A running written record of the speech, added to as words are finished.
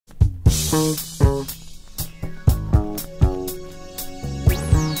Got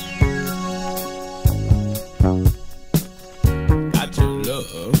your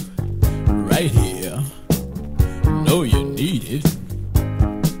love right here. Know you need it.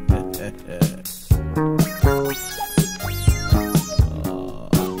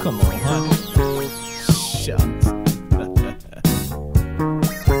 Come on, honey. Shucks.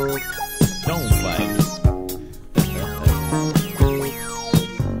 Don't fight it.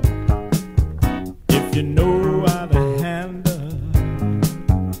 If you know how to handle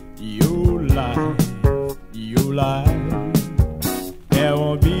your life, there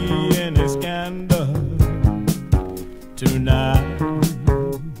won't be any scandal tonight.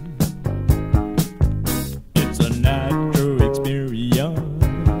 It's a natural experience.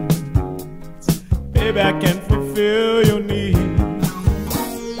 Baby, I can fulfill your needs.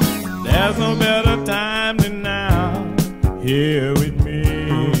 There's no better time than now. Here with me.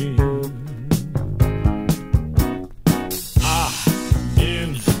 I've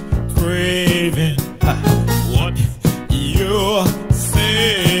been craving what you're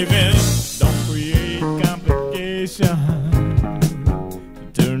saving. Don't create complication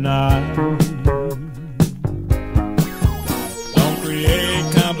tonight. Don't create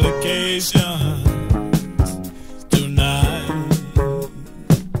complications tonight.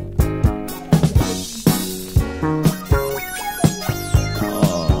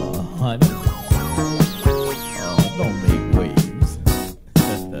 Oh, honey. Oh, don't make waves.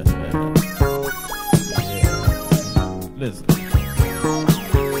 Yeah. Listen.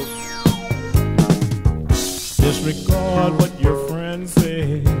 Disregard what your friends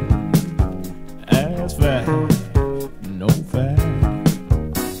say as fact, no fact.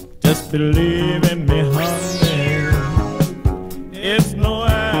 Just believe in me, honey. It's no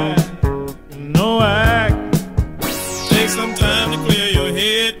act, no act. Take some time to clear your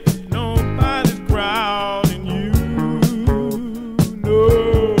head. Nobody's crowding you. No,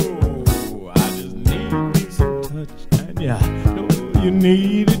 I just need me some touch, and yeah, I know you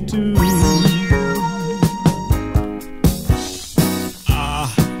need it too.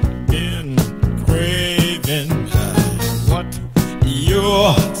 I've been craving what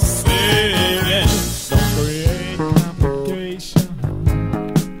you're saving. Don't create complication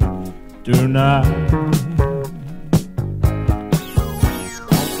tonight.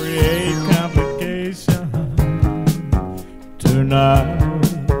 Don't create complication tonight.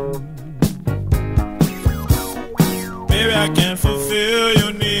 Baby, I can fulfill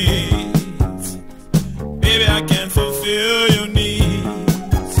your needs. Baby, I can fulfill your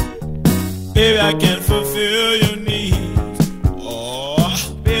needs. Baby, I can fulfill your needs. Oh,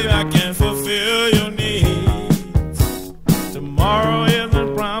 baby, I can fulfill your needs. Tomorrow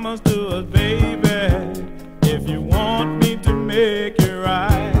isn't promised to us, baby. If you want me to make it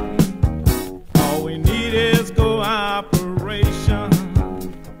right, all we need is cooperation.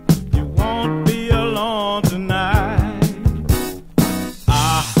 You won't be alone tonight.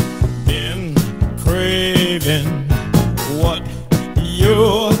 I've been craving what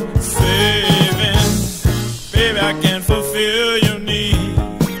you're saving. Baby, I can fulfill your needs.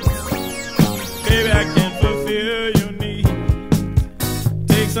 Baby, I can fulfill your needs.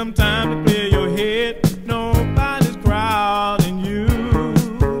 Take some time to clear your head. Nobody's crowding you.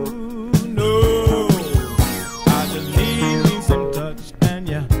 No, I just need some touch, and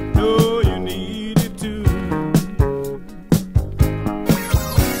you know you need it too.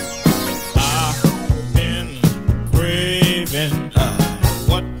 I've been craving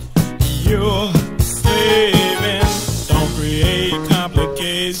what you're saving. Don't create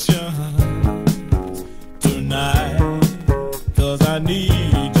complications tonight, 'cause I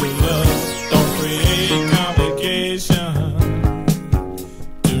need your love. Don't create complications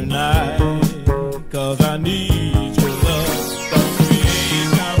tonight, 'cause I need